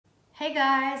Hey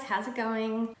guys, how's it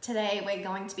going? Today we're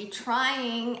going to be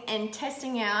trying and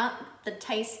testing out the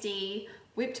tasty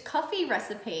whipped coffee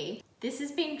recipe. This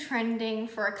has been trending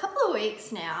for a couple of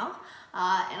weeks now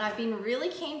and I've been really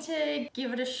keen to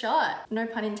give it a shot, no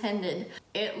pun intended.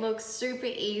 It looks super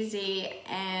easy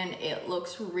and it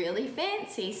looks really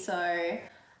fancy, so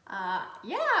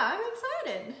yeah, I'm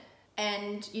excited.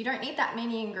 And you don't need that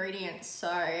many ingredients,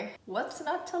 so what's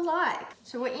not to like?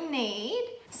 So what you need,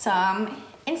 some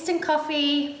instant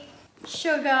coffee,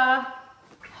 sugar,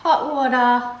 hot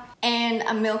water, and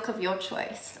a milk of your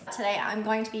choice. Today I'm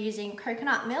going to be using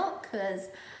coconut milk because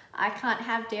I can't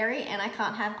have dairy and I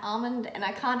can't have almond and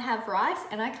I can't have rice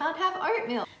and I can't have oat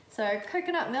milk. So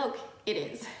coconut milk it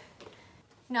is.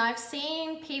 Now I've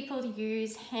seen people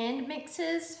use hand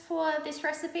mixers for this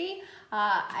recipe.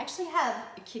 I actually have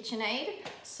a KitchenAid,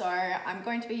 so I'm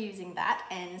going to be using that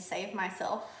and save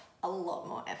myself a lot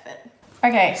more effort.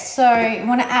 Okay, so you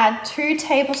want to add 2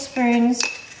 tablespoons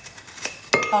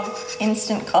of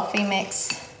instant coffee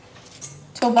mix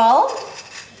to a bowl.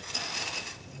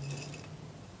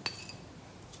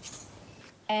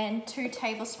 And 2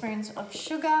 tablespoons of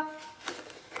sugar.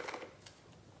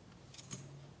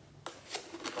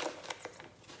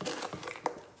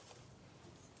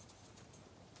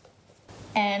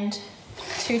 And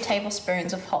 2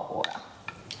 tablespoons of hot water.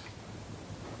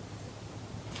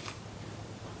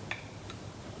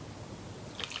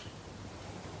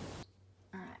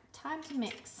 All right, time to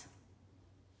mix.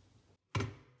 It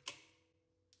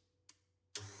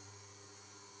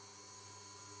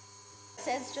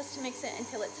says just to mix it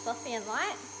until it's fluffy and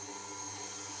light.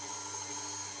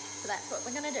 So that's what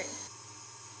we're gonna do.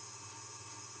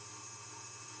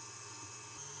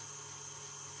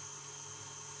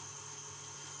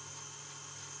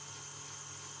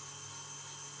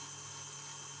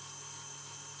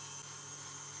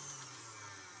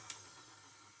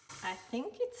 I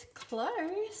think it's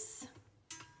close.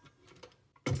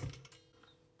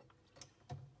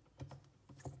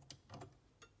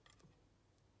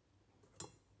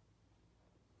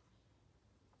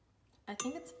 I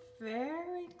think it's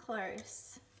very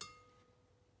close.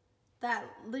 That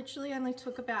literally only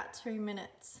took about 2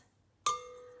 minutes.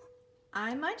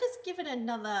 I might just give it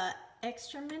another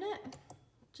extra minute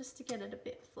just to get it a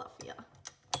bit fluffier.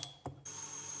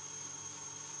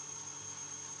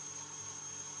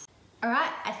 All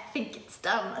right, I think it's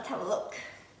done. Let's have a look.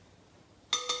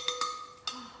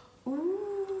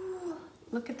 Ooh,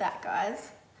 look at that, guys.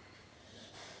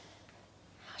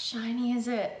 How shiny is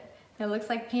it? It looks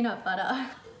like peanut butter.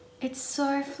 It's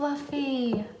so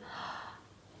fluffy.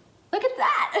 Look at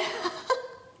that.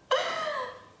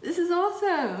 This is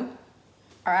awesome.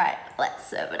 All right, let's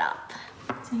serve it up.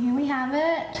 So here we have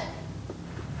it.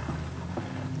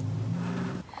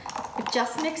 We've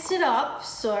just mixed it up,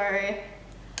 so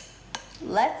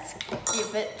let's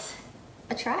give it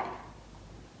a try.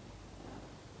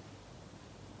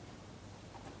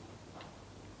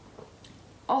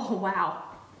 Oh, wow.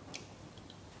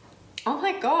 Oh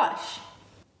my gosh.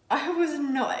 I was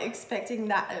not expecting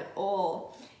that at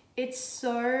all. It's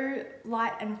so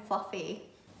light and fluffy.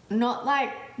 Not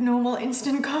like normal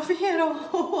instant coffee at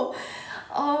all.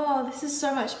 Oh, this is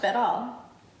so much better.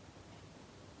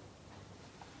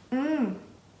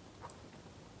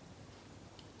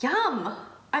 Yum!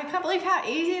 I can't believe how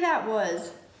easy that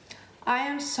was. I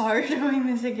am so doing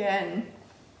this again.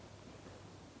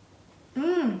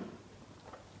 Oh,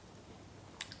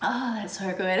 that's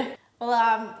so good.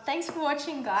 Well, thanks for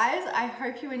watching, guys. I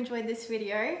hope you enjoyed this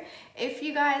video. If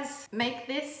you guys make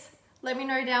this, let me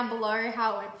know down below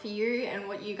how it went for you and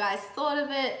what you guys thought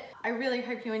of it. I really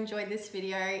hope you enjoyed this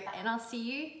video and I'll see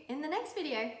you in the next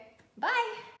video.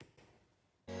 Bye!